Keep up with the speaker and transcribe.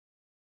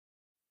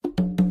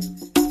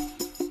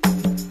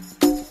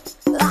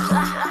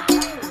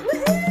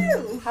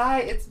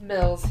Hi, it's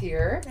Mills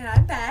here. And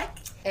I'm back.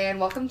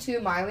 And welcome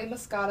to Miley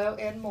Moscato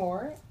and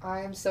More.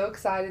 I am so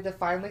excited to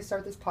finally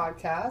start this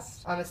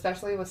podcast,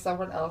 especially with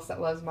someone else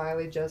that loves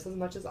Miley just as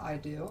much as I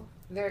do.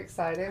 Very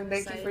exciting.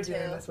 Thank you for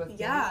doing this with me.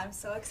 Yeah, I'm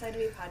so excited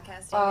to be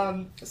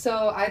podcasting.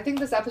 So I think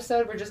this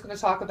episode we're just going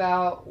to talk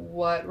about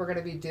what we're going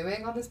to be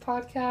doing on this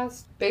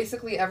podcast.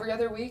 Basically every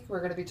other week we're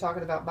going to be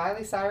talking about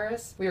Miley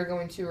Cyrus. We are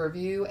going to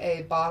review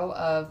a bottle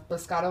of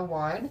Moscato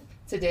wine.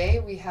 Today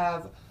we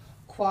have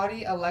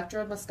Quadi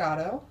Electra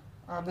Moscato.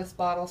 This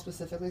bottle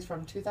specifically is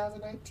from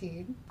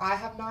 2019. I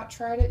have not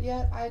tried it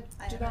yet. I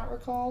do not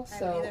recall.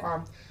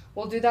 So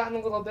we'll do that in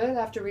a little bit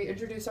after we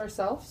introduce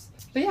ourselves.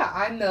 But yeah,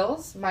 I'm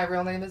Mills. My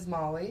real name is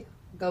Molly.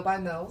 Go by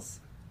Mills.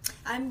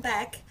 I'm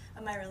Beck.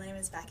 My real name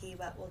is Becky,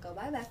 but we'll go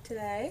by Beck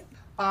today.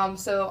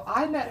 So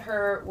I met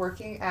her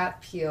working at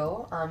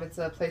Peel. It's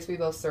a place we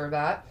both serve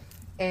at.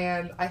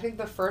 And I think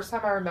the first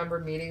time I remember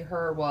meeting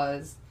her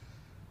was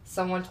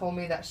someone told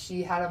me that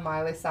she had a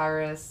Miley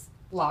Cyrus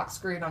lock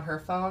screen on her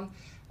phone.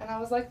 And I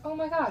was like, oh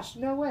my gosh,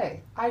 no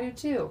way. I do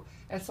too.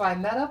 And so I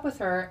met up with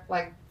her,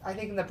 like, I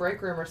think in the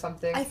break room or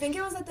something. I think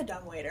it was at the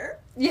dumbwaiter.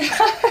 Yeah,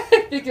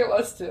 I think it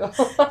was too.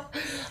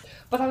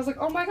 But I was like,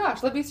 oh my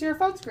gosh, let me see your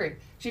phone screen.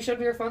 She showed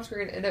me her phone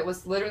screen, and it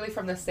was literally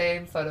from the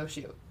same photo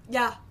shoot.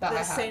 Yeah,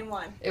 the same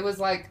one. It was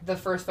like the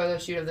first photo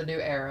shoot of the new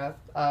era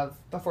of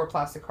before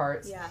Plastic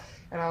Hearts. Yeah.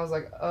 And I was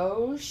like,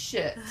 oh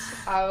shit.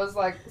 I was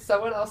like,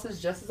 someone else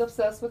is just as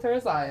obsessed with her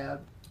as I am.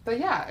 But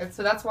yeah, and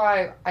so that's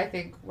why I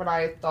think when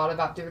I thought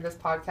about doing this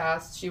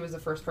podcast, she was the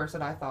first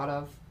person I thought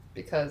of,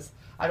 because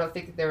I don't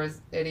think there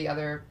was any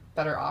other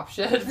better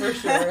option for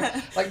sure.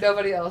 Like,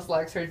 nobody else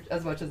likes her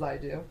as much as I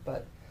do,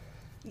 but...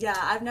 Yeah,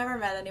 I've never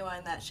met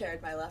anyone that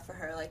shared my love for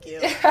her like you.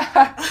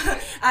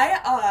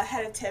 I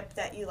had a tip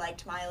that you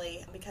liked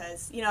Miley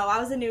because, you know, I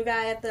was a new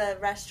guy at the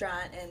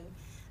restaurant and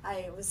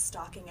I was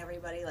stalking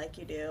everybody like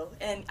you do.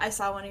 And I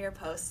saw one of your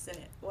posts and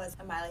it was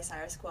a Miley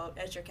Cyrus quote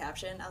as your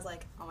caption. I was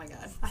like, oh my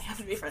god, I have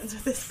to be friends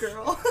with this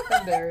girl.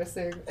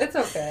 Embarrassing. It's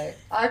okay.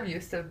 I'm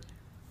used to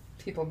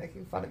people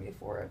making fun of me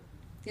for it.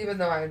 Even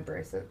though I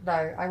embrace it.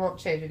 I won't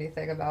change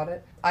anything about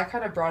it. I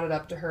kind of brought it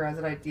up to her as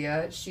an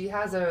idea. She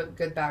has a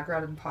good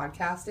background in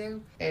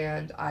podcasting,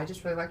 and I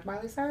just really liked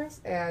Miley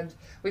Cyrus. And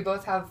we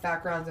both have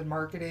backgrounds in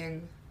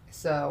marketing,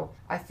 so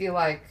I feel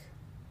like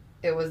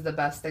it was the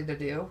best thing to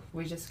do.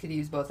 We just could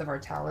use both of our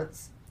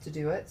talents to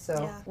do it. So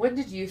yeah. When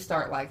did you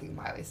start liking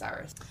Miley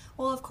Cyrus?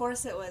 Well, of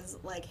course it was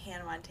like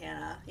Hannah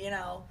Montana, you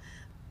know.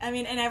 I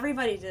mean, and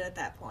everybody did at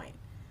that point.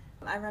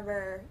 I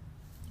remember...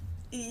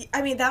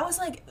 I mean, that was,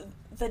 like,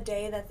 the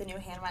day that the new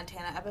Hannah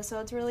Montana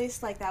episodes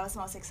released. Like, that was the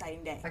most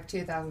exciting day. Like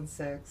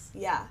 2006.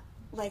 Yeah.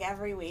 Like,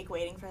 every week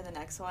waiting for the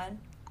next one.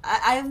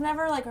 I've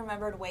never, like,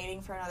 remembered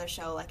waiting for another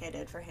show like I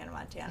did for Hannah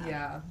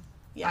Montana.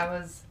 Yeah. I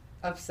was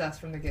obsessed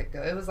from the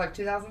get-go. It was, like,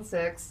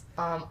 2006.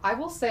 I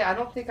will say, I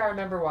don't think I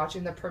remember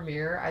watching the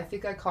premiere. I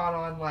think I caught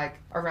on, like,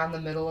 around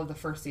the middle of the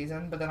first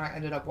season, but then I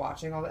ended up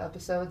watching all the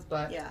episodes.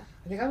 But yeah.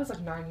 I think I was,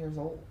 like, 9 years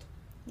old.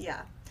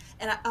 Yeah.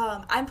 And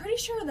I'm pretty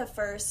sure the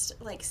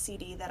first, like,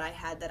 CD that I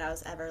had that I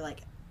was ever, like,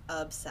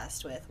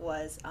 obsessed with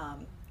was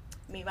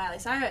Meet Miley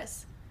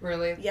Cyrus.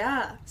 Really?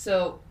 Yeah.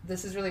 So,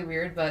 this is really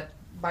weird, but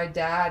my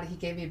dad, he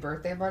gave me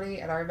birthday money,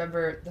 and I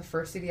remember the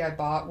first CD I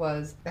bought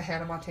was the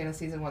Hannah Montana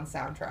Season 1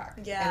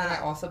 soundtrack. Yeah. And then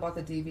I also bought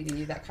the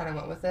DVD that kind of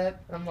went with it.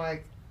 And I'm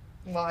like,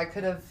 well, I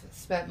could have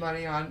spent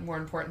money on more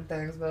important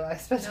things, but I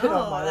spent it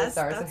on Miley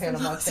Cyrus and Hannah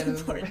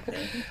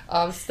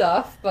Montana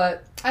stuff,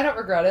 but I don't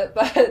regret it.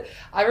 But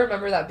I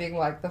remember that being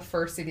like the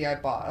first CD I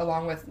bought,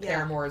 along with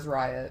Paramore's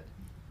Riot.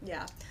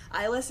 Yeah.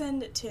 I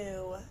listened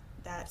to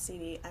that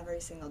CD every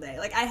single day.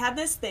 Like, I had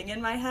this thing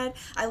in my head.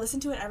 I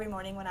listened to it every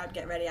morning when I would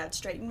get ready. I would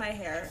straighten my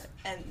hair,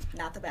 and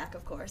not the back,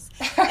 of course.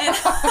 And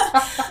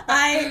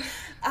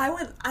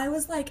I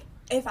was like,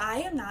 if I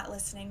am not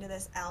listening to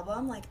this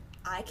album, like,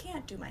 I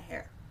can't do my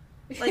hair.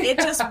 Like, it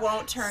just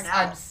won't turn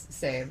out. I'm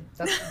same.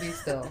 That's me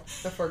still,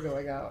 before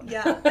going out.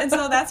 Yeah, and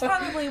so that's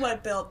probably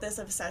what built this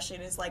obsession,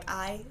 is, like,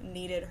 I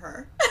needed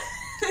her.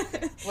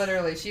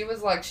 Literally, she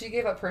was, like, she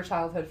gave up her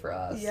childhood for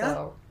us, yeah.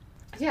 So.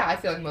 Yeah, I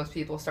feel like most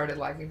people started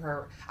liking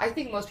her. I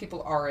think most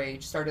people our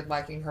age started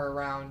liking her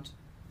around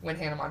when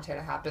Hannah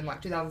Montana happened, like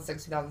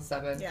 2006,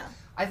 2007. Yeah.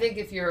 I think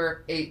if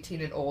you're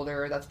 18 and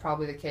older, that's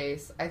probably the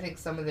case. I think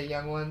some of the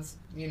young ones,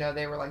 you know,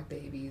 they were, like,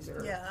 babies,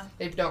 or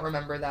they don't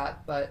remember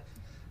that, but...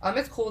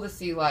 it's cool to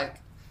see, like,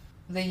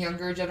 the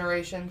younger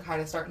generation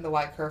kind of starting to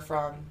like her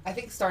from, I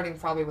think starting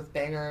probably with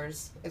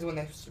Bangers is when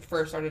they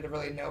first started to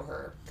really know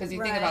her. Because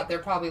you think about, they're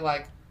probably,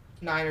 like,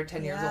 9 or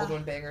 10 years old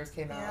when Bangers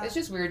came out. Yeah. It's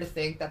just weird to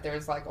think that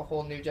there's, like, a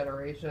whole new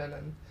generation,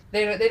 and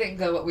they didn't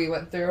go what we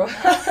went through.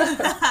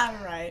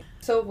 Right.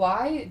 So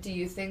why do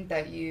you think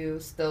that you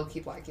still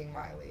keep liking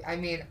Miley? I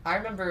mean, I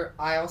remember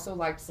I also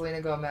liked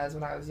Selena Gomez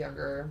when I was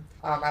younger.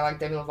 I liked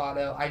Demi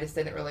Lovato. I just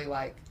didn't really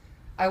like...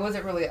 I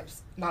wasn't really...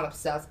 not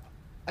obsessed...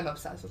 I'm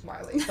obsessed with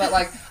Miley. But,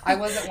 like, I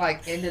wasn't,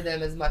 like, into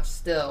them as much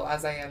still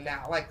as I am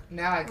now. Like,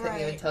 now I couldn't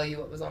even tell you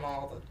what was on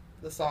all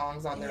the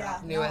songs on their Yeah,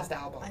 newest no,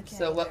 album. I can't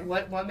So either.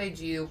 what made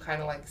you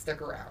kind of like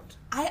stick around?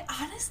 I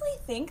honestly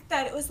think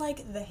that it was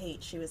like the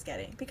hate she was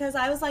getting because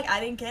I was like, I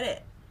didn't get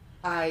it.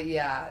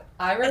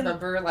 I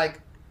remember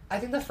like I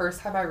think the first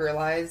time I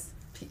realized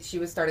she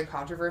was starting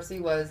controversy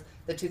was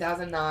the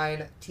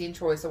 2009 Teen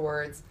Choice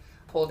Awards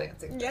pole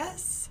dancing.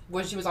 Yes.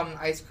 When she was on an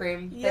ice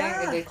cream thing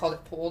Yeah. and they called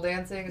it pole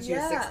dancing and she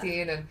was Yeah.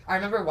 16 and I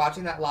remember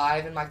watching that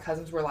live and my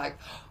cousins were like,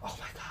 oh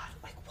my god,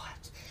 like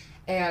what?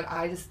 And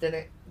I just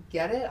didn't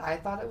get it. I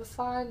thought it was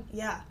fine.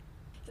 Yeah.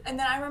 And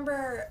then I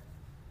remember,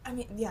 I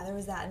mean, yeah, there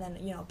was that, and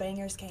then, you know,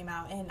 Bangers came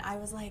out, and I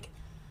was like,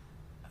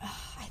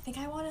 I think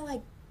I want to,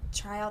 like,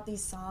 try out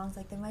these songs,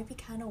 like, they might be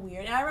kind of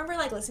weird. And I remember,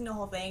 like, listening to the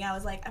whole thing, I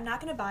was like, I'm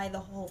not going to buy the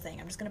whole thing,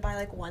 I'm just going to buy,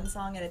 like, one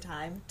song at a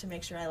time to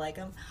make sure I like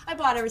them. I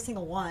bought every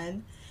single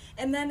one.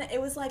 And then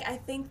it was like, I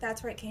think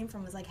that's where it came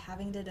from, was, like,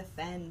 having to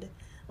defend,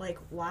 like,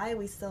 why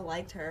we still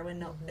liked her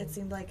when it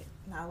seemed like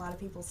not a lot of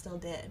people still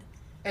did.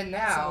 And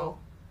now,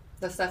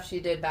 the stuff she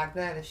did back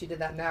then, if she did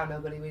that now,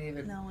 nobody would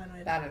even No one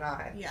would. bat an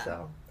eye. Yeah.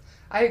 So,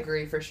 I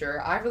agree for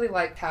sure. I really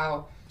liked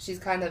how she's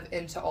kind of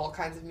into all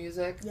kinds of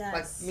music.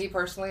 Yes. Like, me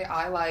personally,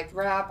 I like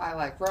rap, I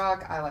like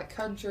rock, I like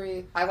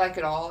country. I like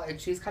it all, and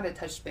she's kind of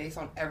touched base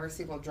on every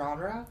single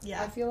genre,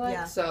 Yeah. I feel like.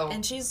 Yeah. So,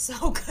 And she's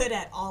so good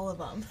at all of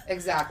them.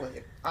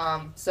 exactly.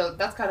 So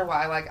that's kind of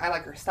why I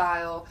like her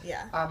style.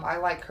 Yeah. I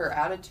like her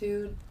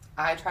attitude.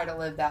 I try to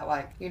live that,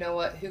 like, you know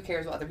what, who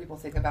cares what other people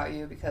think about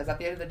you, because at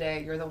the end of the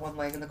day, you're the one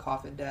laying in the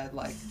coffin dead.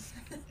 Like,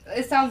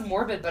 it sounds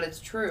morbid, but it's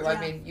true. Yeah. I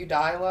mean, you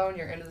die alone,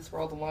 you're into this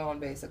world alone,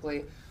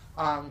 basically.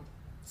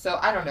 So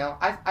I don't know.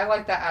 I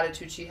like that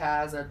attitude she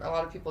has, and a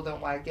lot of people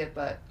don't like it,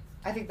 but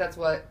I think that's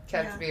what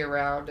kept me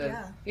around. And,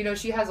 you know,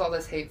 she has all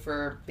this hate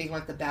for being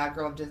like the bad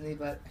girl of Disney,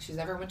 but she's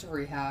never went to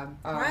rehab.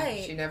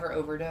 Right. She never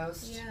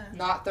overdosed. Yeah.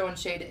 Not throwing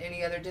shade to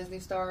any other Disney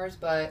stars,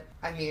 but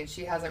I mean,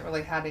 she hasn't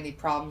really had any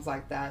problems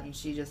like that, and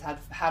she just had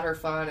her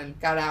fun and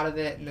got out of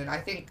it. And then I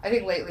think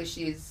lately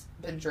she's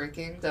been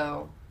drinking,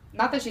 so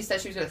not that she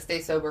said she was going to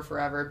stay sober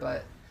forever,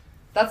 but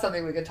that's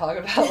something we could talk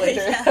about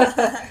later.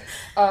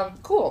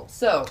 Cool.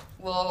 So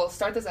we'll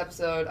start this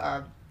episode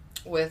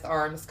with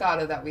our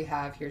Moscato that we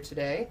have here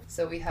today.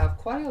 So we have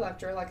Quad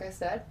Electra, like I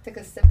said. Take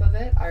a sip of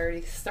it. I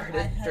already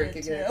started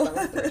drinking it. So I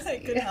was thirsty. I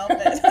couldn't help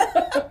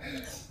it.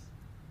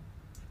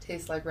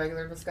 Tastes like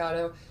regular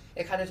Moscato.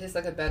 It kind of tastes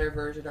like a better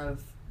version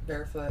of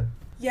Barefoot.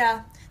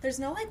 Yeah, there's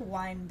no like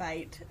wine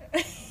bite.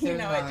 You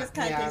know, not, it just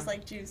kind of yeah. tastes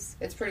like juice.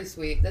 It's pretty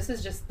sweet. This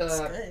is just It's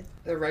good.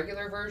 the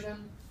regular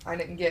version. I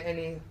didn't get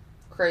any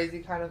crazy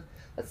kind of...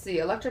 Let's see.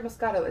 Electra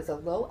Moscato is a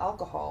low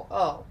alcohol.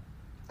 Oh,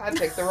 I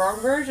picked the wrong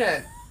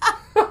version.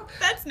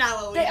 That's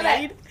not what we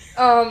Damn need.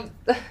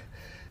 it.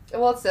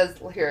 Well, it says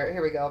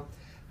here we go.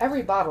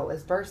 Every bottle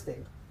is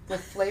bursting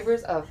with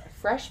flavors of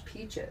fresh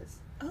peaches,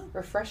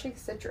 refreshing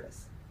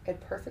citrus, and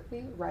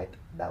perfectly ripe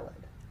melon.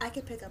 I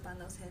could pick up on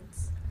those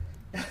hints.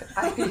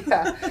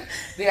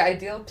 The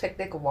ideal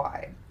picnic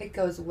wine. It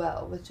goes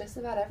well with just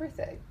about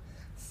everything.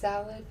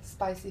 Salad,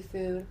 spicy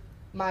food,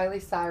 Miley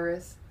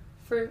Cyrus,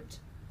 fruit,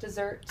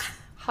 dessert,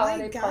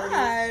 holiday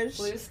parties,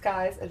 blue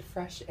skies, and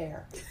fresh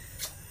air.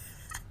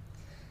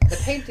 The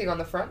painting on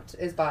the front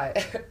is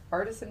by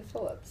Artisan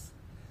Phillips.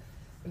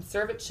 And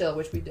serve it chill,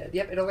 which we did.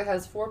 Yep, it only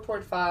has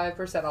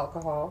 4.5%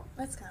 alcohol.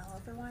 That's kind of low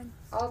for wine.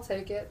 I'll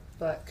take it,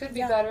 but could be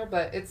better,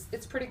 but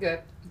it's pretty good.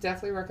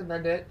 Definitely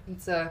recommend it.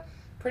 It's a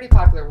pretty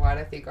popular wine.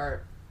 I think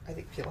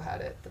Peel had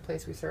it, the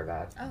place we serve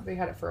at. Oh. We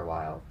had it for a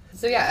while.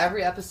 So yeah,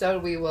 every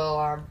episode we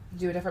will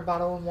do a different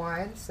bottle of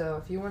wine.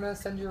 So if you want to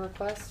send your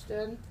request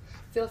in,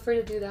 feel free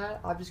to do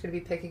that. I'm just going to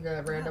be picking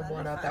a random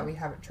one up that we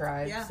haven't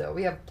tried. Yeah. So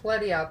we have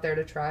plenty out there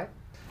to try.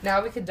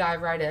 Now we can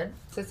dive right in.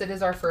 Since it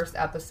is our first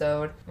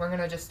episode, we're going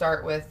to just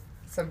start with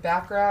some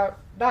background,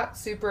 not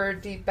super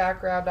deep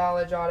background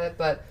knowledge on it,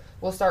 but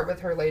we'll start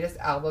with her latest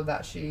album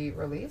that she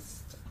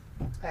released.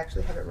 I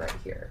actually have it right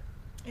here.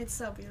 It's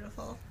so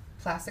beautiful.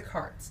 Plastic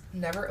Hearts.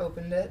 Never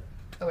opened it.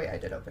 Oh wait, I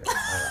did open it.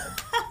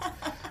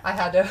 I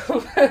had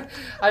to.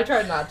 I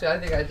tried not to. I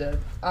think I did.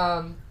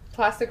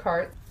 Plastic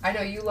Heart. I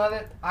know you love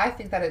it. I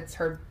think that it's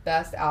her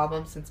best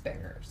album since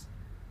Bangers.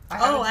 I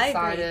haven't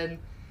decided. Agree.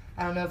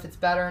 I don't know if it's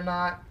better or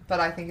not, but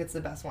I think it's the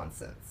best one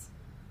since.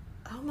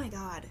 Oh my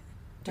god.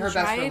 Her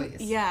best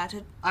release. Yeah.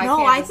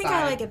 I think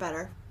I like it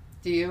better.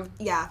 Do you?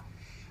 Yeah.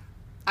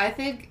 I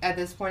think at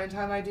this point in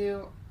time I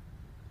do.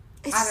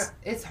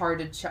 It's hard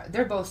to try.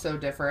 They're both so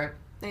different.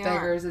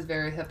 Bangers is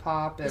very hip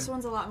hop. This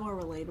one's a lot more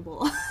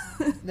relatable.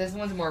 This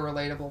one's more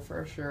relatable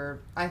for sure.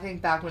 I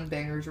think back when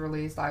Bangers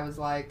released, I was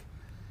like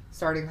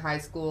starting high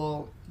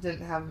school,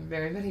 didn't have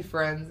very many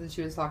friends, and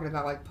she was talking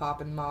about like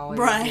pop and Molly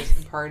and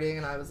partying,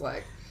 and I was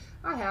like,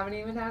 I haven't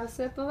even had a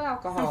sip of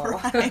alcohol.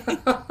 Right.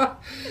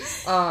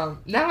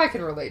 Now I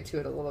can relate to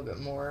it a little bit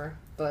more,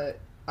 but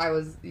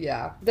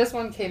this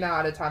one came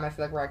out at a time I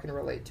feel like where I can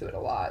relate to it a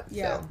lot.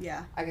 Yeah, so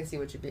yeah. I can see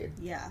what you mean.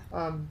 Yeah.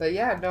 But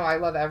yeah, no, I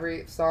love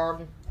every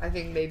song. I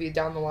think maybe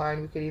down the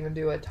line we could even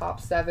do a top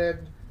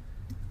 7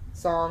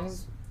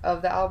 songs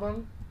of the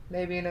album.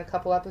 maybe in a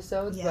couple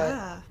episodes.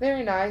 Yeah. But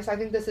very nice. I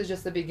think this is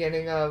just the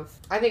beginning of...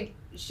 I think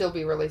she'll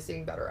be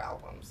releasing better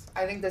albums.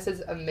 I think this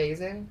is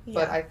amazing,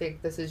 but I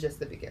think this is just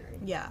the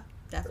beginning. Yeah,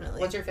 definitely.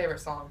 What's your favorite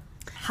song?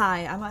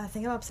 High. I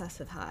think I'm obsessed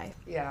with High.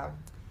 Yeah.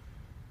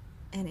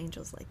 And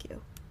Angels Like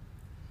You.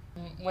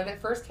 When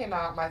it first came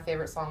out, my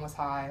favorite song was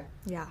High.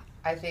 Yeah.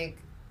 I think...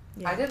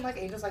 Yeah. I didn't like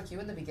Angels Like You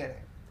in the beginning.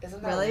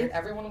 Isn't that really weird?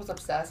 Everyone was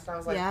obsessed, and I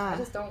was like, I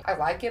just don't... I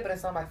like it, but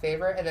it's not my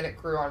favorite, and then it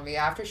grew on me.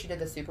 After she did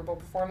the Super Bowl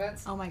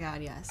performance... Oh my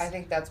god, yes. I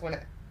think that's when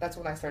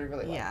I started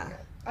really liking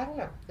it. I don't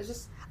know. It's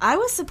just... I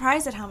was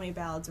surprised at how many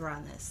ballads were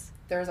on this.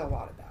 There's a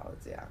lot of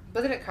ballads, yeah.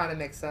 But then it kind of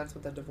makes sense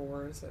with the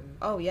divorce and...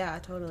 Oh, yeah,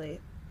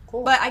 totally.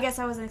 Cool. But I guess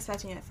I wasn't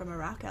expecting it from a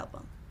rock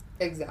album.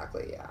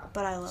 Exactly, yeah.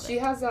 But I love it. She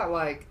has that,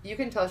 like... You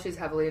can tell she's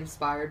heavily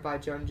inspired by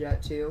Joan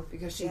Jett, too.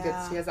 Because she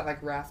has that,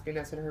 like,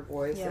 raspiness in her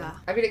voice. Yeah.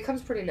 And, I mean, it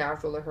comes pretty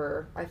natural to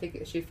her. I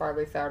think she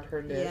finally found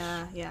her niche.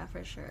 Yeah,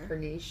 for sure. Her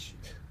niche.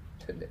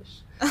 The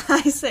niche.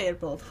 I say it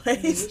both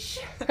ways. Niche.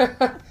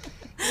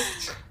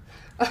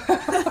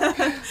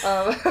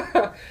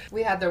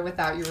 We had the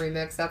Without You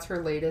remix. That's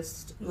her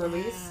latest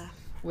release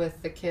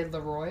with the Kid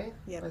Laroi.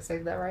 Yep. Am I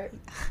saying that right?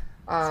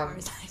 As far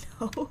as I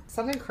know.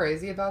 Something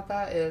crazy about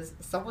that is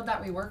someone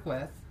that we work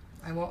with,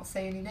 I won't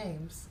say any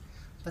names,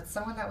 but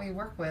someone that we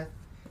work with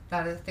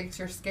that thinks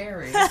you're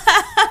scary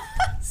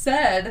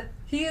said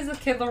he is a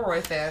Kid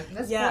Laroi fan.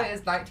 This boy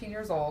is 19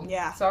 years old.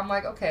 Yeah. So I'm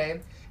like, okay.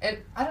 And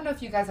I don't know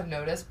if you guys have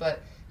noticed,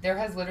 but there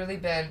has literally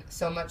been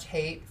so much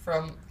hate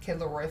from Kid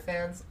Laroi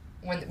fans.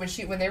 When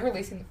they were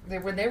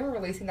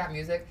releasing that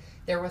music,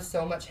 there was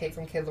so much hate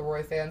from Kid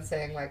Laroi fans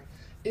saying like,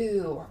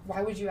 "Ew,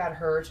 why would you add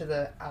her to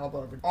the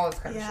album?" All this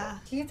kind of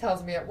shit. He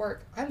tells me at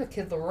work, "I'm a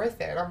Kid Laroi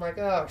fan." I'm like,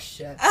 "Oh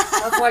shit."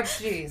 I was like,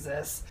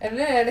 Jesus. And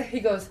then he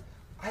goes,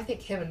 "I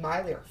think him and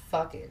Miley are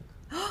fucking."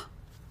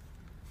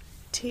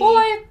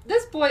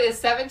 This boy is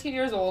 17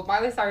 years old.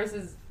 Miley Cyrus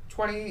is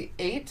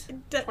 28,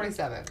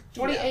 27,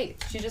 28.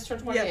 Yeah. She just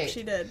turned 28. Yep,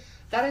 she did.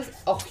 That is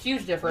a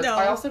huge difference. No.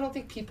 I also don't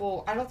think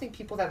people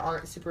that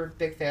aren't super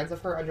big fans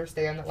of her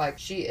understand that, like,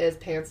 she is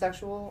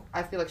pansexual.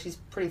 I feel like she's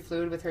pretty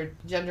fluid with her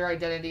gender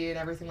identity and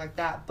everything like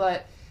that.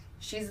 But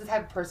she's the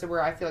type of person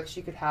where I feel like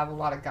she could have a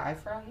lot of guy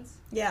friends.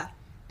 Yeah.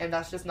 And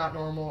that's just not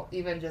normal,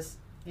 even just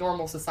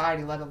normal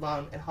society, let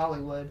alone in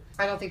Hollywood.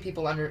 I don't think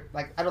people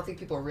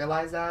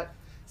realize that.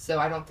 So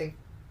I don't think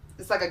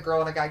it's like a girl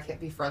and a guy can't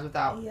be friends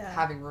without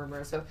having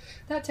rumors. So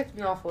that ticked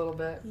me off a little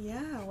bit.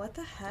 Yeah, what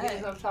the heck?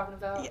 You know what I'm talking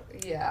about?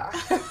 Yeah.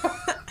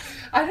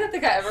 I didn't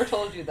think I ever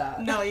told you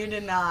that. No, you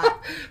did not.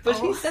 But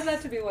she said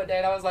that to me one day,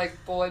 and I was like,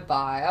 boy,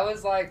 bye. I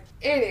was like,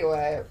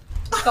 anyway,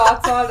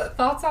 thoughts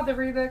on the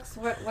remix?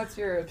 What's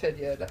your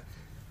opinion?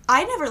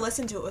 I never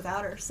listened to it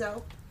without her,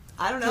 so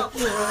I don't know.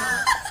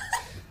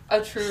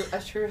 a true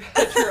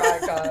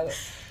icon.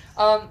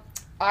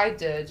 I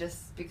did,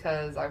 just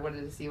because I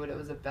wanted to see what it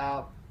was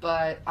about.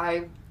 But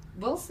I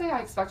will say I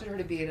expected her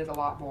to be in it a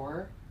lot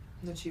more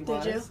than she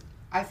was. Did you?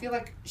 I feel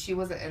like she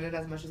wasn't in it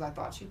as much as I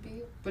thought she'd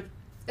be. But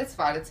it's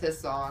fine. It's his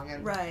song.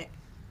 And right.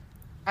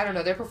 I don't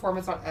know. Their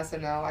performance on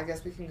SNL, I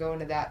guess we can go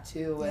into that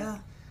too. And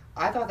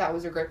I thought that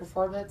was a great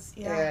performance.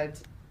 Yeah. And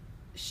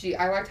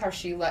I liked how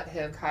she let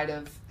him kind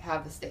of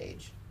have the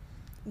stage.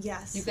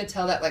 Yes. You could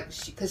tell that, like,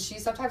 because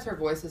sometimes her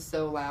voice is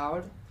so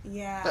loud.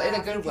 Yeah. But in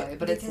a good way.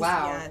 But it's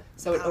loud,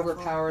 so it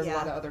overpowers a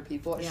lot of other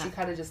people. And she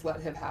kind of just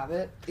let him have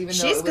it, even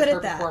though it was her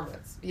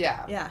performance.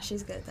 Yeah. Yeah,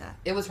 she's good at that.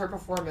 It was her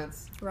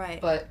performance. Right.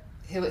 But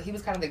he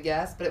was kind of the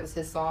guest, but it was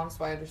his song,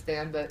 so I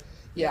understand. But,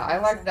 yeah, I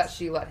like that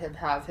she let him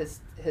have his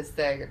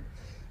thing. And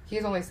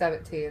he's only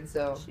 17,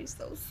 so... She's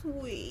so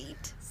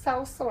sweet.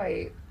 So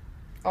sweet.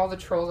 All the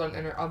trolls on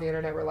the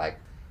internet were like,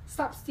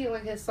 stop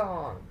stealing his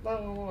song.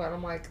 Blah, blah, blah. And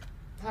I'm like...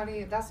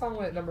 Honey, that song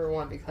went number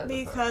 1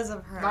 because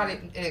of her.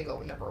 It didn't go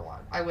number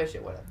 1. I wish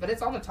it would have. But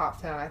it's on the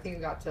top 10. I think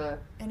it got to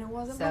and it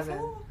wasn't 7.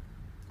 Before?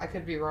 I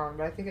could be wrong,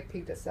 but I think it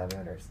peaked at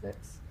 7 or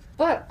 6.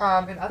 But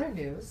in other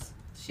news,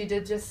 she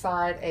did just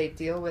sign a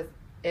deal with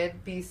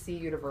NBC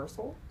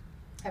Universal.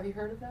 Have you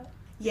heard of that?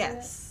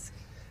 Yes.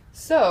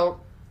 So,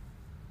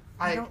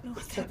 I don't know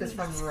took this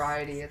from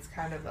Variety. It's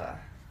kind of a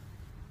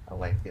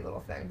lengthy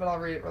little thing, but I'll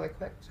read it really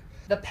quick.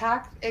 The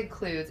pact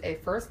includes a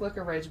first-look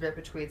arrangement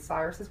between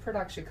Cyrus's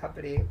production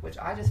company, which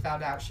I just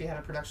found out she had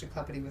a production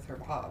company with her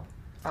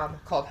mom,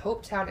 called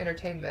Hopetown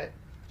Entertainment.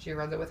 She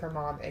runs it with her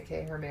mom,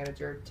 a.k.a. her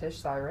manager, Tish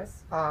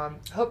Cyrus.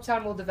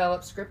 Hopetown will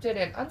develop scripted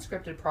and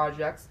unscripted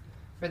projects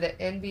for the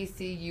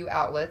NBCU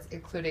outlets,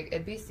 including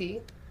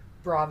NBC,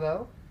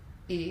 Bravo,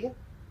 E,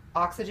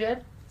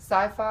 Oxygen,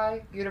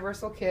 Sci-Fi,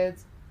 Universal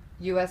Kids,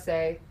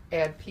 USA,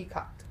 and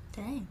Peacock.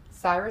 Dang.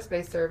 Cyrus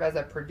may serve as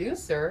a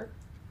producer,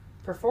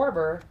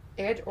 performer,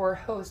 and or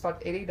host on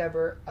any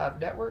number of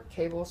network,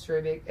 cable,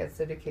 streaming, and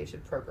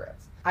syndication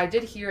programs. I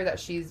did hear that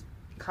she's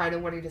kind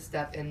of wanting to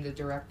step into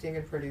directing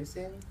and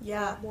producing a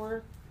lot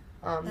more.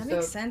 That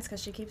makes sense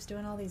because she keeps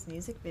doing all these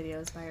music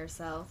videos by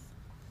herself.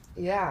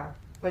 Yeah,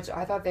 which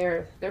I thought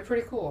they're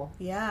pretty cool.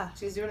 Yeah.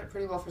 She's doing it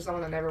pretty well for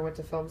someone that never went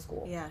to film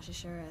school. Yeah, she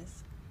sure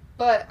is.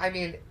 But, I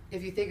mean,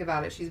 if you think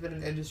about it, she's been in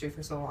the industry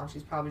for so long,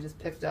 she's probably just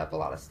picked up a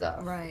lot of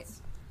stuff. Right.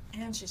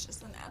 And she's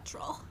just a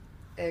natural.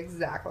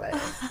 Exactly.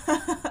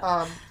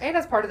 And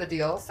as part of the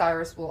deal,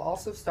 Cyrus will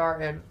also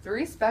star in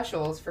 3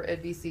 specials for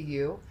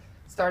NBCU,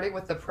 starting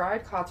with the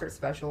Pride concert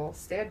special,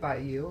 Stand By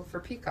You, for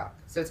Peacock.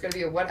 So it's going to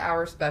be a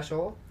 1-hour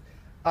special.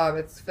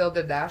 It's filmed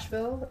in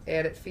Nashville,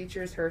 and it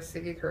features her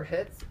singing her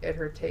hits and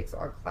her takes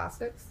on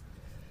classics.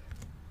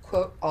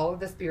 Quote, all in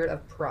the spirit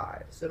of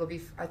pride. So it'll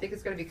be, I think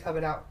it's going to be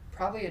coming out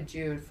probably in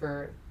June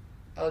for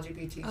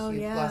LGBTQ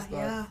plus month.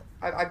 Yeah.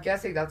 I'm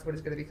guessing that's when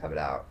it's going to be coming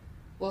out.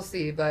 We'll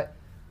see, but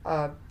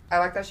I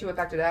like that she went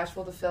back to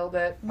Nashville to film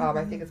it.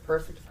 I think it's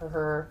perfect for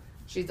her.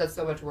 She's done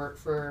so much work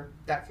for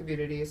that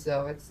community,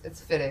 so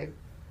it's fitting.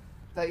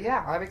 But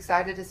yeah, I'm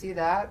excited to see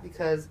that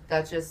because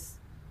that just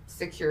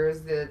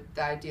secures the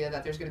idea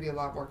that there's going to be a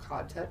lot more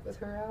content with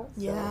her out.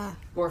 So Yeah.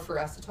 more for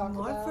us to talk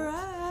about. More for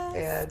us.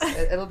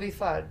 And it'll be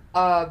fun.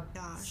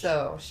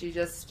 So she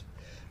just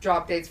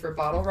dropped dates for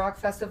Bottle Rock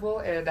Festival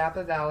in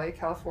Napa Valley,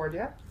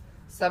 California,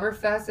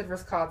 Summerfest in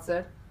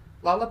Wisconsin,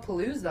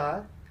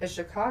 Lollapalooza in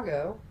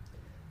Chicago,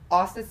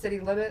 Austin City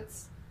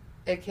Limits,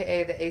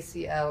 aka the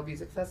ACL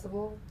Music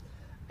Festival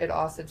in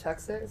Austin,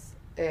 Texas.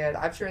 And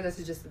I'm sure this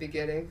is just the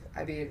beginning.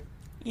 I mean,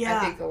 I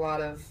think a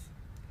lot of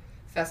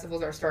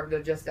festivals are starting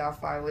to just now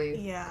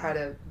finally kind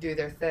of do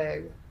their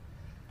thing.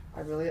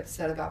 I'm really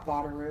upset about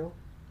Bonnaroo.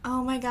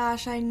 Oh my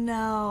gosh, I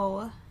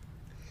know.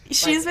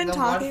 She's been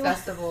talking about the one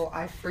festival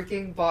I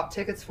freaking bought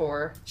tickets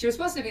for. She was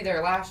supposed to be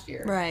there last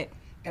year. Right.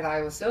 And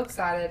I was so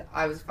excited.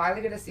 I was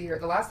finally going to see her.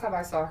 The last time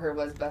I saw her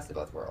was Best of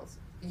Both Worlds.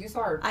 You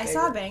saw her. I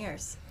saw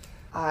Bangers.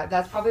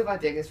 That's probably my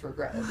biggest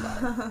regret in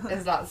life,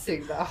 is not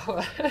seeing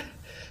that.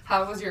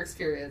 How was your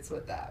experience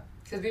with that?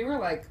 Because we were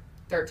like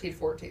 13,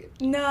 14.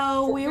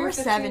 No, we were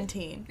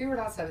 17. We were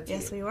not 17.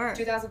 Yes, we were.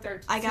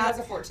 2013.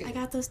 2014. I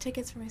got those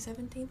tickets for my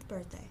 17th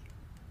birthday.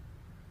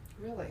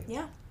 Really?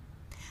 Yeah.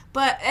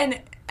 But, and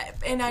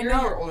I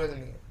know. You're older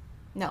than me.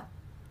 No.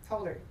 How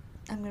old are you?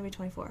 I'm going to be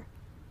 24.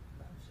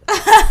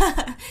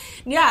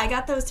 Yeah, I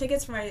got those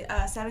tickets for my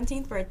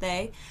 17th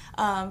birthday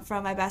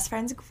from my best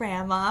friend's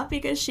grandma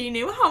because she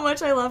knew how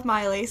much I love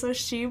Miley, so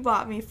she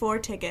bought me 4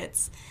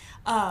 tickets.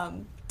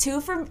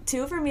 2 for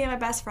me and my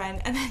best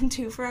friend, and then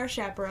 2 for our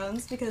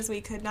chaperones because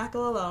we could not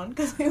go alone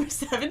because we were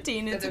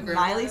 17. It's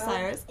Miley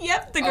Cyrus.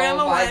 Yep, the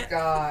grandma went. Oh my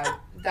god,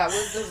 that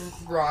was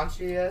the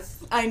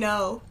raunchiest. I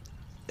know,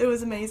 it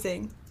was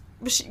amazing.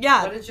 But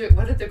yeah.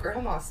 What did the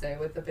grandma say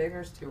with the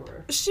Bangers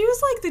tour? She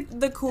was like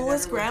the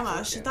coolest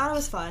grandma. She thought it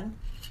was fun.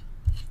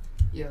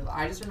 Yeah,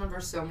 I just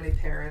remember so many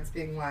parents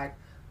being like,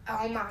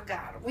 "Oh my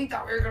god, we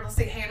thought we were gonna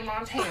see Hannah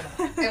Montana,"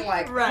 and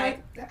like,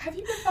 right? Like, have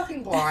you been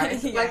fucking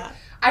blind? Yeah. Like,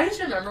 I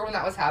just remember when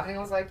that was happening.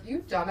 I was like, "You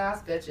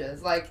dumbass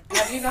bitches! Like,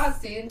 have you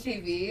not seen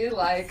TV?"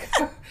 Like,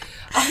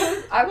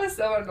 I was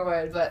so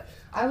annoyed, but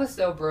I was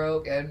so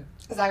broke and.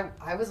 Because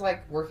I was,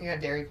 like, working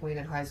at Dairy Queen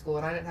in high school,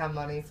 and I didn't have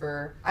money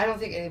for... I don't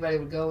think anybody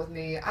would go with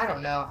me. I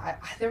don't know.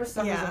 There was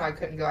some reason why I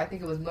couldn't go. I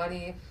think it was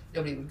money.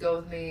 Nobody would go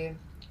with me.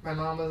 My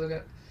mom wasn't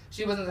going to...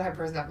 She wasn't the type of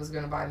person that was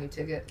going to buy me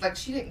tickets. Like,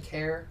 she didn't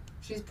care.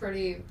 She's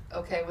pretty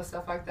okay with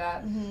stuff like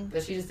that. Mm-hmm.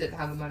 But she just didn't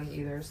have the money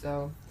either,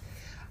 so...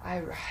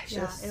 I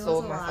should have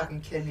sold my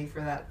fucking kidney for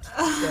that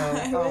show.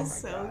 It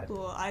was so God.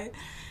 Cool.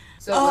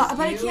 So it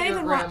was you,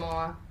 your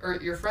grandma... Or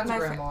your friend's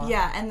grandma.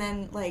 Yeah, and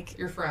then, like...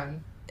 Your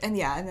friend. And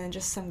then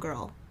just some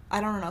girl. I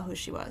don't know who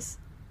she was.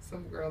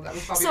 Some girl that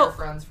was probably your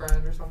friend's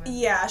friend or something.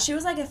 Yeah, she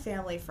was like a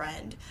family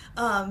friend.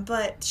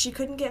 But she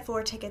couldn't get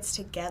 4 tickets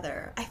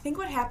together. I think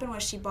what happened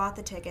was she bought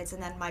the tickets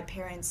and then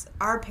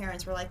our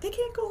parents were like, they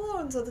can't go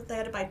alone, so that they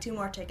had to buy 2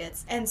 more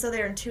tickets. And so they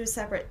were in 2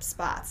 separate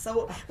spots.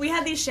 So we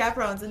had these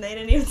chaperones and they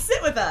didn't even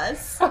sit with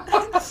us.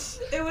 It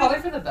was, probably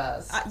for the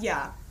best.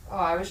 Yeah. Oh,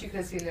 I wish you could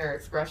have seen their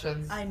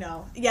expressions. I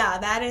know. Yeah,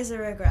 that is a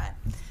regret.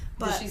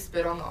 But, did she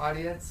spit on the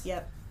audience?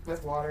 Yep.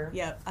 With water?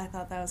 Yep, I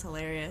thought that was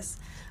hilarious.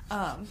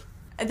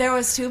 There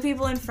was 2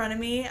 people in front of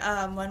me.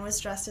 One was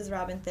dressed as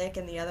Robin Thicke,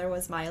 and the other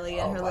was Miley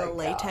in her little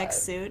latex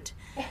suit.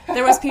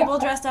 There was people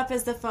dressed up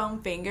as the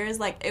Foam Fingers.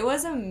 Like, it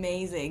was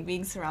amazing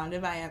being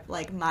surrounded by,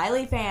 like,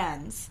 Miley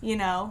fans, you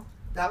know?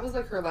 That was,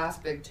 like, her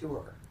last big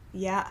tour.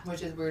 Yeah.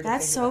 Which is weird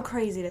That's to think so about.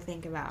 crazy to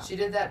think about. She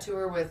did that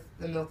tour with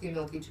the Milky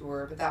Milky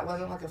tour, but that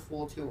wasn't, like, a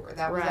full tour.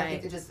 That was, I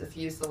think, just a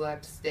few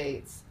select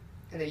states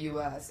in the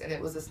U.S., and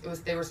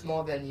they were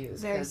small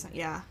venues.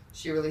 Yeah.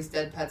 She released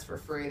Dead Pets for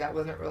free. That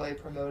wasn't really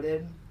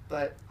promoted,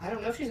 but I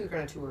don't know if she's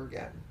going to tour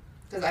again,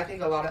 because I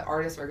think a lot of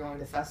artists are going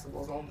to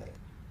festivals only.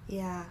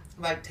 Yeah.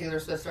 Like Taylor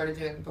Swift started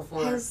doing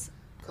before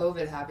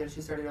COVID happened. She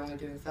started only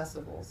doing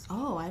festivals.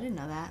 Oh, I didn't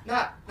know that.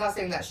 Not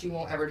saying that she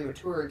won't ever do a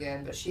tour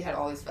again, but she had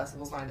all these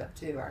festivals lined up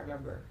too. I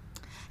remember.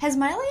 Has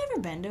Miley ever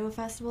been to a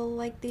festival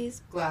like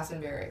these?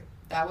 Glastonbury.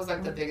 That was,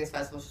 like, the biggest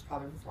festival she's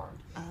probably performed.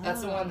 Oh.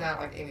 That's the one that,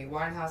 like, Amy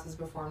Winehouse has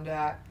performed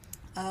at.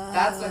 Oh.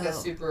 That's, like, a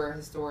super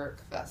historic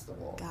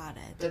festival. Got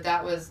it. But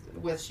that was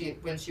when she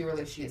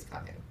released She Is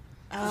Coming.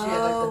 Oh, she had,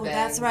 like,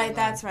 the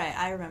that's right.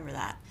 I remember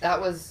that.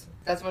 That was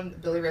That's when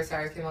Billy Ray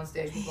Cyrus came on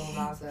stage with Lil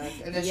Nas X.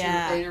 And then she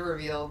later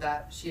revealed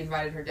that she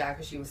invited her dad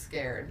because she was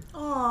scared.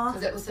 Aww.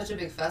 Because it was such a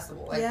big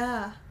festival.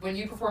 Like, when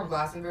you perform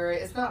Glastonbury,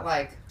 it's not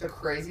like the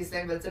craziest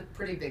thing, but it's a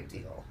pretty big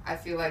deal. I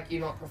feel like you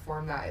don't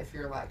perform that if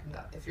you're like, no,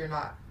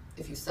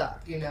 if you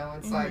suck, you know?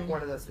 It's like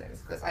one of those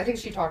things. Because I think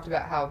she talked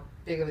about how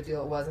big of a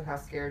deal it was and how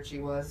scared she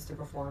was to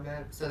perform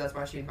it. So that's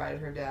why she invited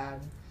her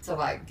dad to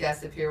like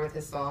guest appear with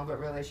his song, but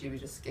really she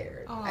was just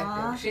scared. Aww,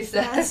 I think she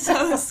said. That's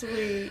so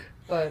sweet.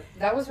 But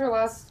that was her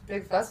last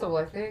big festival,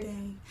 I think.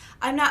 Dang.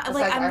 I'm not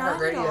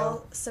at all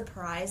all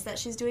surprised that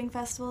she's doing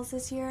festivals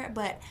this year,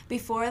 but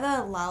before the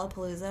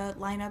Lollapalooza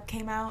lineup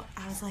came out,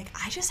 I was like,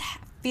 I just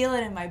feel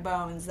it in my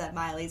bones that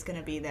Miley's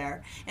gonna be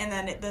there. And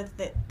then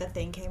the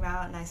thing came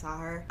out and I saw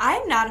her.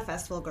 I'm not a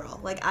festival girl.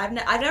 Like I've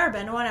never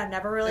been to one. I've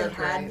never really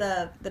had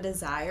the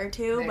desire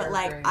to, but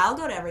like great. I'll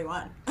go to every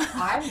one.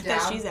 I'm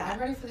down. She's at. I'm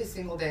ready for these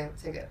single day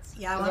tickets.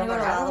 Yeah, I want to go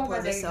to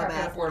Lollapalooza so bad. I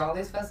can't afford all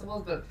these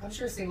festivals, but I'm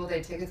sure single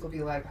day tickets will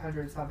be like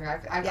 $100 something.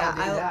 I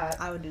gotta do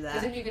that. I would do that.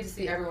 Because then you get to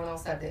see everyone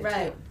else that day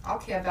right. too. I'll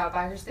camp out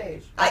by her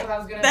stage. That's what I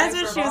was gonna do. That's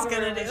what she was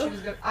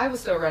gonna do. I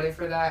was so ready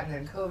for that, and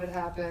then COVID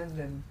happened,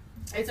 and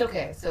it's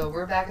okay. So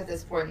we're back at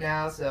this point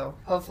now. So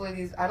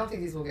hopefully I don't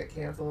think these will get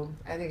canceled.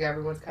 I think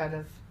everyone's kind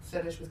of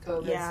finished with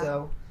COVID. Yeah.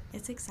 So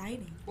it's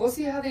exciting. We'll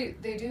see how they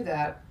do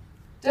that.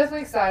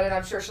 Definitely excited.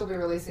 I'm sure she'll be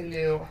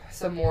releasing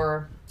some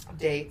more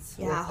dates.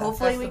 Yeah,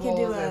 hopefully we can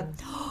do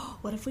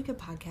what if we could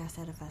podcast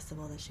at a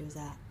festival that she was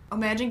at?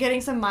 Imagine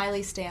getting some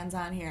Miley stands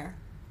on here.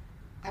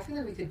 I feel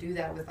like we could do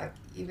that with, like,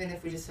 even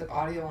if we just took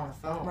audio on a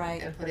phone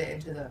and put it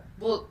into the...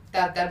 Well,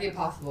 that'd be a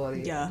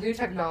possibility. Yeah. New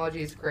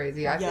technology is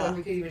crazy. I feel like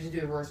we could even just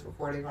do a voice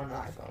recording on an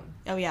iPhone.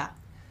 Oh, yeah.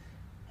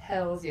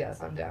 Hells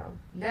yes, I'm down.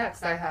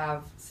 Next, I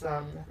have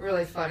some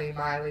really funny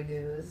Miley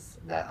news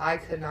that I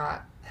could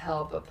not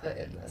help but put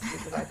in this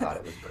because I thought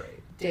it was great.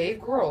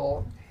 Dave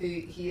Grohl,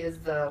 he is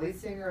the lead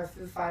singer of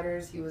Foo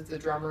Fighters. He was the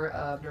drummer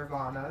of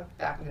Nirvana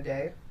back in the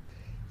day.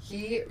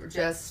 He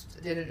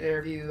just did an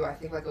interview, I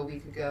think like a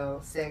week ago,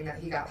 saying that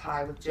he got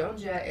high with Joan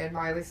Jett and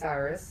Miley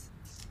Cyrus.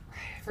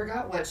 I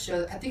forgot what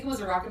show. I think it was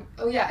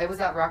it was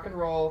at Rock and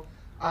Roll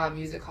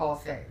Music Hall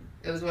of Fame.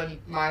 It was when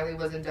Miley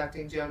was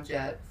inducting Joan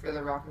Jett for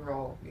the Rock and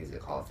Roll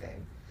Music Hall of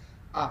Fame.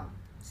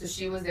 So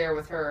she was there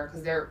with her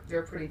because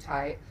they're pretty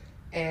tight.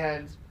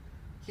 And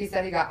he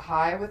said he got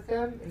high with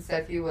them and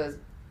said he was,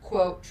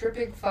 quote,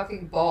 tripping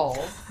fucking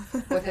balls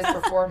with his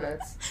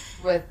performance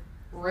with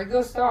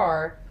Ringo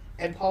Starr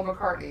and Paul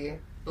McCartney,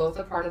 both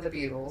a part of the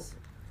Beatles.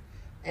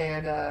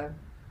 And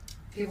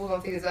people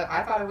don't think it's that.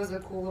 I thought it was a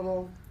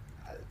cool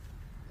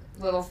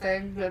little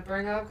thing to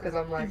bring up because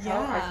I'm like,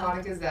 how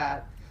iconic is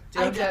that?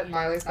 Joan Jett and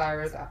Miley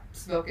Cyrus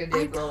smoking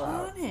Dave Grohl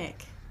out. Iconic.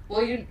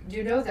 Well,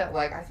 you know that,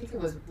 like, I think it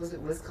was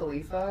it Wiz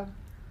Khalifa?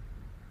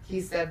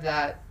 He said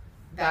that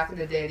back in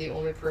the day, the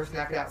only person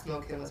that could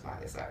outsmoke him was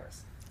Miley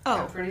Cyrus.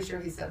 Oh. I'm pretty sure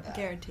he said that.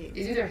 Guaranteed.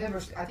 It's either him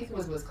or I think it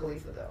was Wiz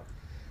Khalifa, though.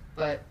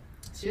 But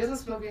she doesn't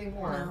smoke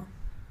anymore. No.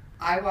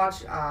 I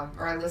watched,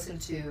 or I listened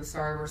to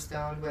Sorry We're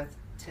Stoned with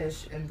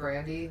Tish and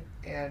Brandy,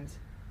 and,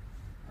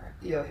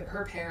 you know,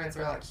 her parents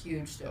are, like,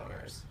 huge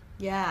stoners.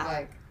 Yeah.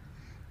 Like,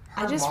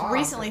 I just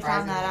recently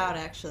found that out,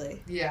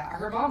 actually. Yeah,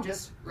 her mom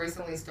just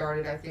recently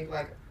started, I think,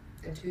 like,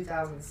 in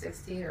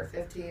 2016 or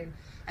 15.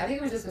 I think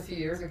it was just a few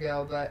years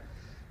ago, but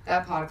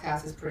that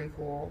podcast is pretty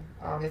cool.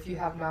 If you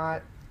have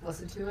not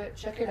listened to it,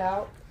 check it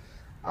out.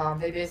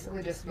 They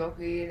basically just smoke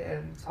weed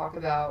and talk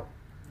about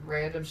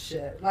random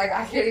shit. Like,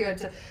 I can't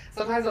even...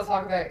 Sometimes they'll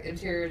talk about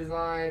interior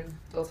design.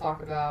 They'll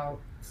talk about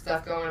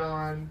stuff going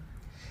on.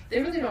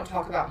 They really don't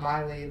talk about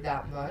Miley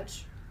that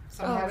much.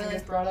 Sometimes it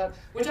gets brought up,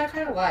 which I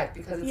kind of like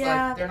because it's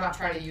like they're not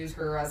trying to use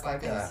her as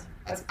like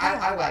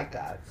I like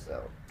that.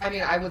 So I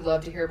mean, I would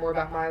love to hear more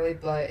about Miley,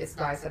 but it's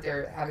nice that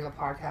they're having a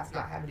podcast,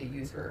 not having to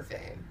use her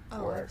fame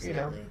for it. You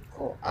know,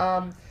 cool.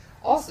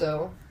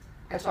 Also,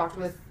 I talked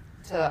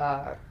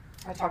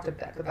to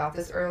Beck about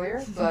this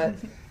earlier, but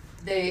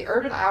the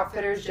Urban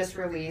Outfitters just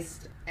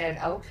released an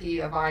LP,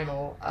 a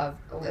vinyl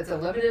it's a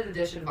limited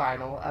edition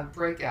vinyl of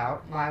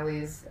Breakout,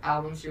 Miley's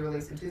album she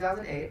released in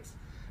 2008.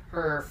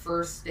 Her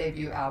first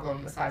debut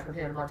album aside from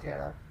Hannah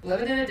Montana.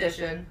 Limited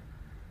edition.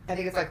 I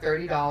think it's like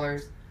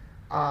 $30.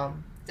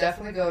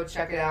 Definitely go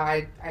check it out.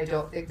 I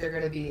don't think they're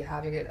going to be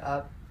having it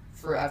up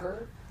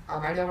forever.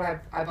 I know when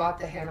I bought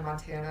the Hannah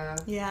Montana,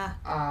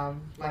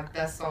 like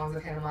best songs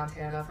of Hannah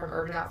Montana from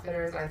Urban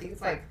Outfitters, and I think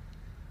it's like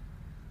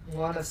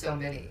one of so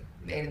many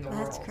made in the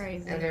world. That's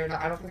crazy. And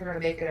I don't think they're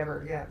going to make it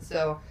ever again.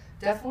 So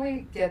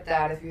definitely get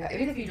that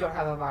even if you don't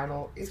have a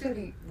vinyl. It's going to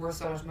be worth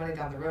so much money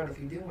down the road if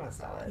you do want to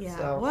sell it. Yeah.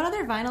 So, what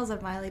other vinyls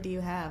of Miley do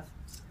you have?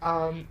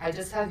 I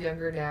just have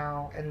Younger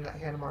Now and the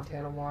Hannah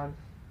Montana one.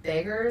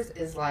 Bangers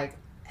is like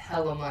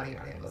hella money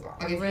on Amazon.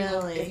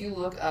 Like if you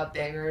look up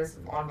Bangers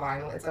on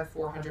vinyl, it's like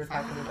 $400,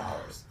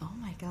 $500. Oh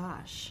my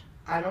gosh.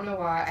 I don't know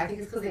why. I think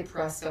it's because they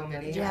press so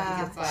many. Yeah, I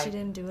think it's like, she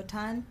didn't do a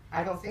ton?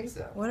 I don't think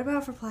so. What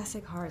about for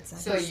Plastic Hearts?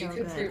 So you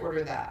can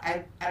pre-order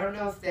that. I don't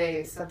know if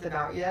they sent them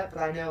out yet,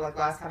 but I know like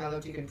last time I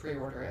looked, you can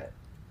pre-order it.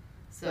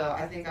 So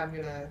I think I'm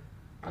gonna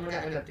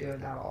end up doing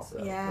that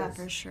also. Yeah,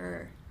 for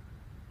sure.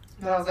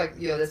 And I was like,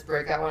 yo, this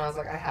breakout one, I was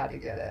like, I had to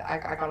get it. I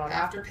got on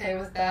Afterpay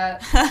with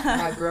that.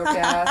 My broke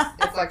ass.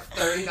 It's like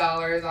 $30.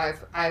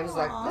 I was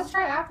like, let's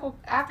try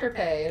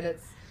Afterpay. And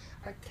it's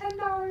like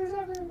 $10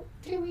 every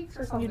 2 weeks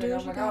or something. You do what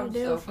I'm you like, gotta I'm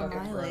do so for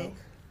fucking Miley. broke.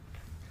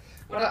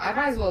 Well, I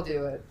might as well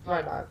do it.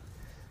 Why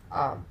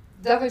not?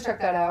 Definitely check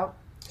that out.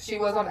 She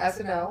was on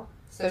SNL.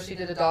 So she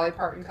did a Dolly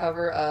Parton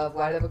cover of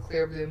Light of a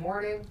Clear Blue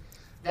Morning.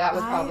 That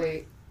was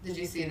probably... Did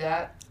you see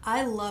that?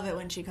 I love it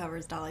when she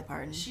covers Dolly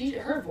Parton.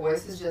 Her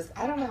voice is just...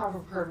 I don't know how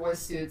her voice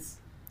suits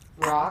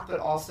rock, but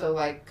also,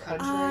 like,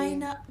 country. I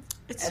know.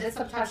 And then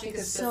sometimes she can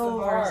spit so some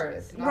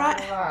bars. Not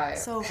gonna lie.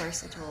 So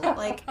versatile.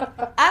 Like,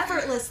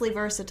 effortlessly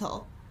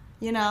versatile.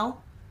 You know?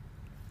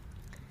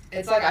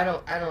 It's like, I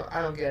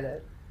don't get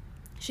it.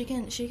 She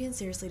can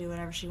seriously do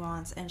whatever she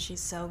wants, and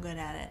she's so good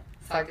at it.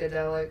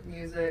 Psychedelic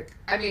music.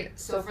 I mean,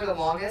 so for the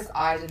longest,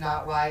 I did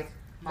not like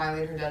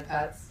Miley and Her Dead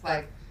Pets.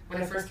 Like,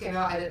 when it first came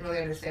out, I didn't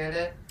really understand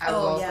it. I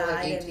was also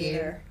like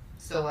 18.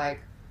 So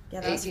like,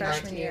 yeah, that was 18,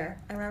 freshman 19.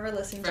 year. I remember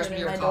listening Freshman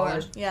to it in year my of dorm.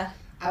 college. Yeah.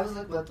 I was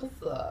like, what the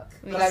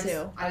fuck? Me But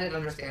too. I didn't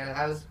understand it.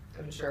 I was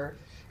immature.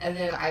 And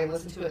then I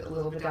listened to it a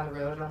little bit down the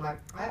road, and I'm like,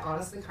 I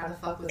honestly kind of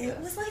fuck with this. It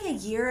was like a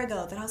year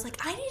ago that I was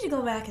like, I need to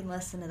go back and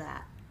listen to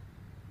that.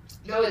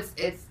 No, it's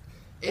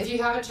if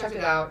you haven't checked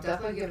it out,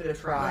 definitely give it a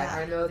try. Yeah.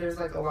 I know there's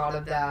like a lot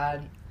of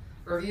bad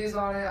reviews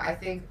on it. I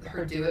think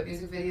her Do It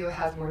music video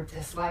has more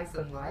dislikes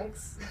than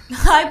likes.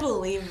 I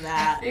believe I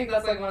that. think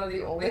that's like one of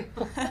the only.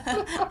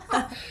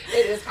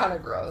 It is kind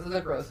of gross. It's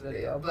a gross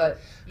video, but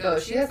no,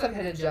 she has some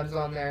hidden gems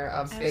on there.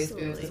 Space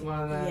Boots is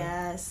one of them.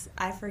 Yes,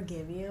 I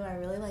Forgive You. I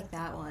really like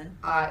that one.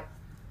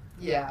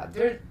 Yeah,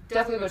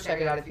 definitely go check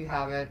it out if you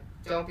haven't.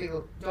 Don't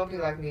be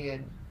like me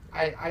and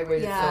I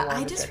waited so long. Yeah,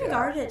 I to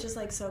disregarded it just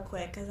like so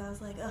quick because I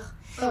was like, ugh.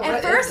 Oh,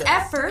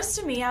 At first,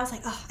 to me, I was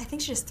like, oh, I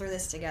think she just threw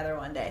this together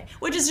one day,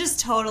 which is just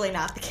totally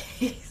not the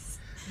case.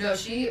 No,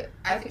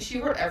 I think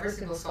she wrote every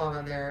single song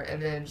on there, and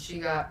then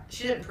she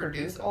didn't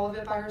produce all of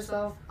it by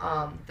herself.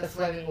 The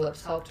Flaming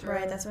Lips helped her.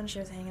 Right, that's when she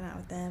was hanging out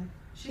with them.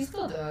 She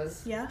still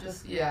does.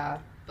 Yeah?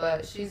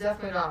 But she's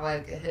definitely not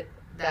like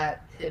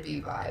that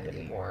hippie vibe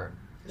anymore.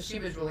 She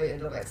was really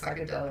into like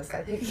psychedelics,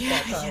 I think. Yeah,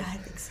 I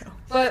think so.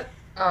 But,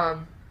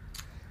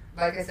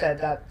 like I said,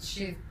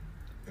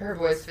 her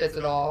voice fits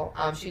it all.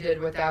 She did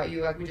Without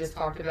You, like we just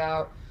talked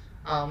about,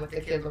 with the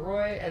Kid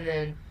Leroy, and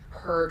then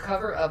her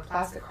cover of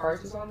Plastic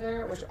Hearts was on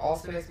there, which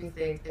also makes me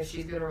think if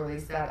she's going to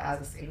release that as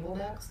a single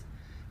next.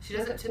 She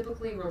doesn't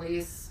typically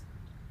release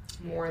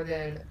more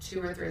than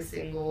 2 or 3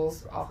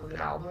 singles off of an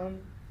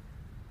album,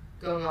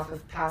 going off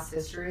of past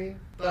history.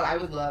 But I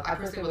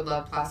personally would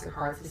love Plastic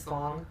Hearts, the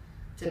song,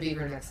 to be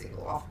her next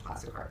single off of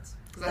Plastic Hearts.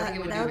 Because I think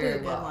it would do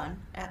very well. One.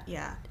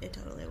 Yeah, it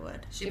totally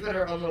would. She put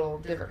her own little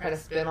different kind of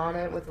spin on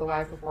it with the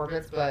live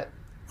performance, but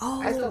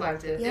oh, I still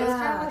liked it. Yeah. It was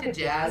kind of like a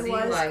jazzy, it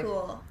was like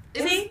cool.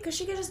 See, because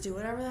she could just do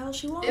whatever the hell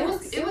she wants.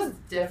 It was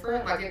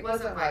different. Like it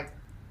wasn't like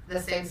the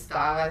same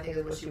style. I think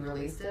as what she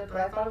released it,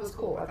 but I thought it was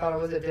cool. I thought it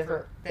was a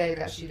different thing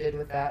that she did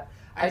with that.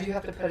 I do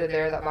have to put it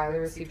there that Miley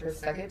received her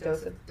second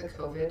dose of the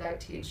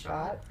COVID-19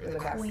 shot or the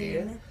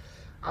vaccine.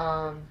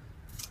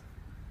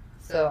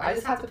 So I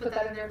just have to put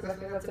that in there because I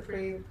think that's a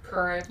pretty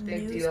current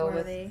big deal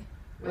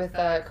with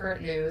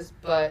current news.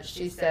 But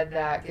she said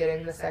that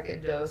getting the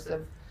second dose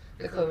of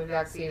the COVID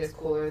vaccine is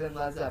cooler than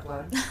Led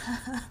Zeppelin.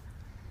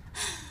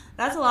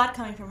 That's a lot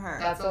coming from her.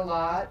 That's a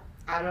lot.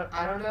 I don't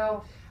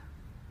know.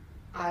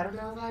 I don't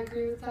know if I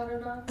agree with that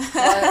or not.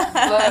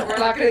 But we're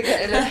not going to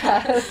get into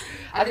that.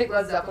 I think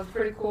Led Zeppelin's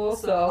pretty cool,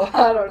 so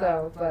I don't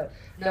know. But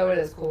no, it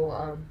is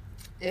cool.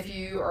 If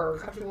you are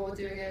comfortable with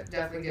doing it,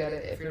 definitely get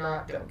it. If you're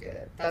not, don't get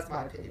it. That's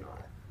my opinion on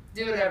it.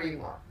 Do whatever you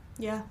want.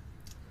 Yeah.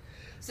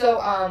 So,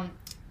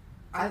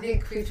 I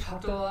think we've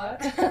talked a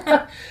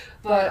lot.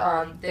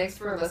 But thanks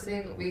for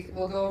listening.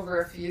 We'll go over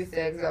a few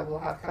things that we'll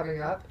have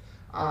coming up.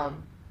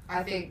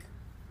 I think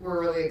we're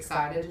really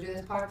excited to do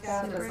this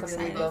podcast. Super It's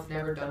something we've both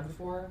never done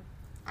before.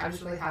 I'm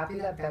just really happy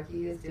that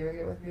Becky is doing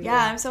it with me.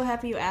 Yeah, I'm so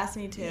happy you asked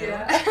me to.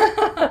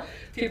 Yeah.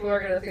 People are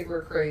going to think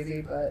we're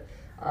crazy, but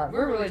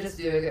we're really just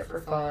doing it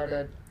for fun.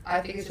 And I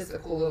think it's just a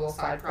cool little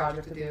side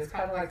project to do. It's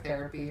kind of like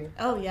therapy.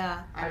 Oh,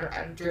 yeah.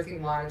 I'm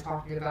drinking wine and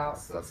talking about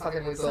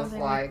something we both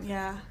like.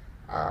 Yeah.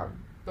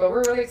 But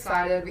we're really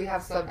excited. We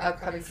have some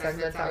upcoming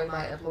segments that we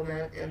might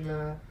implement in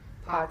the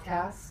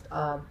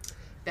podcast.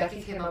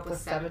 Becky came up with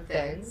 7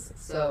 things.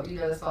 So, you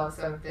know the song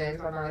 7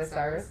 Things by Miley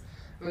Cyrus.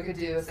 We could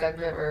do a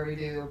segment where we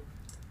do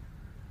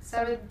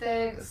 7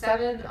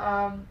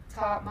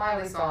 top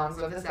Miley songs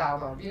of this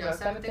album.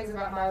 7 things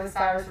about Miley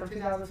Cyrus from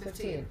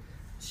 2015.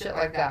 Shit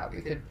like that.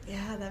 We could.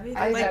 Yeah, that'd be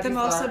like the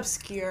most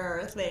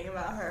obscure thing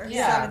about her.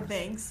 Yeah. 7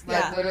 things.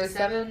 Like literally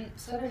 7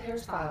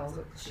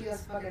 hairstyles. She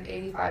has fucking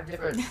 85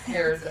 different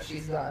hairs that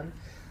she's done.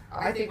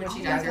 I think when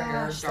she dyes her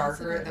hair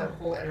darker, the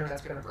whole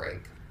internet's gonna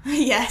break.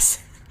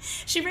 Yes.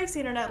 She breaks the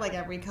internet like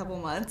every couple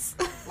months.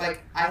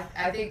 Like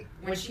I think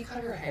when she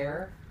cut her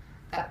hair,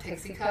 that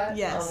pixie cut.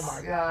 Yes. Oh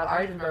my god!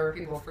 I remember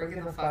people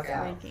freaking the fuck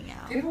out. Freaking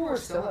out. People were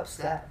so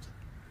upset.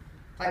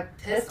 like,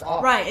 pissed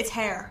off. Right, it's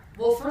hair.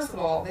 Well, first of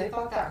all, they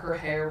thought that her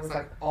hair was,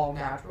 like, all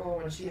natural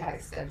when she had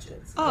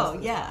extensions. Oh,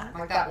 yeah.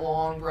 Like, that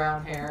long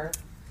brown hair.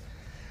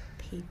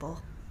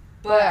 People.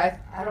 But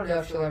I don't know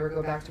if she'll ever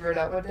go back to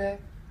brunette one day.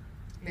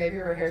 Maybe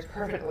her hair's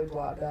permanently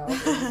blonde now.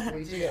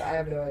 I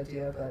have no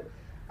idea, but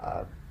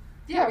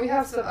yeah, we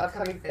have some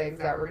upcoming things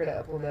that we're gonna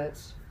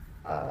implement,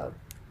 and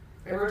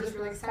we're just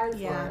really excited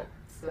for it.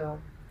 So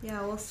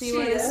yeah, we'll see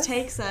where this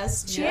takes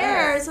us. Cheers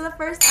yes. to the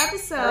first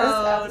episode.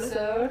 First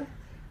episode.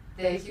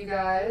 Thank you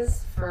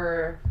guys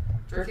for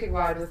drinking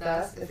wine with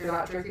us. If you're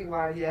not drinking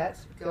wine yet,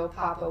 go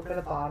pop open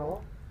a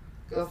bottle.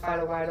 Go find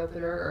a wine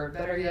opener, or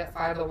better yet,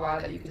 find a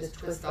wine that you can just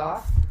twist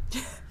off.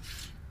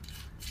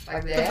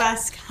 Like that. The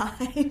best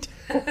kind.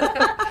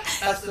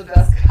 That's the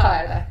best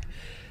kind,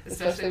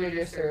 especially when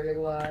you're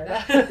serving wine.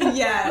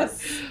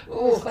 Yes.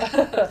 Ooh.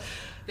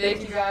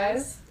 Thank you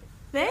guys.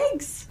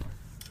 Thanks.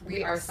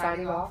 We are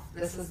signing off.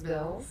 This is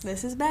Mills.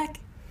 This is Beck.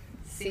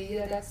 See you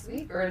next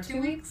week, or in 2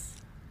 weeks.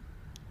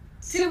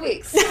 2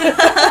 weeks.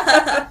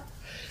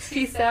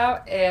 Peace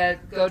out, and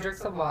go drink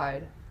some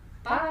wine.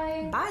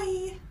 Bye.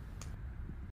 Bye.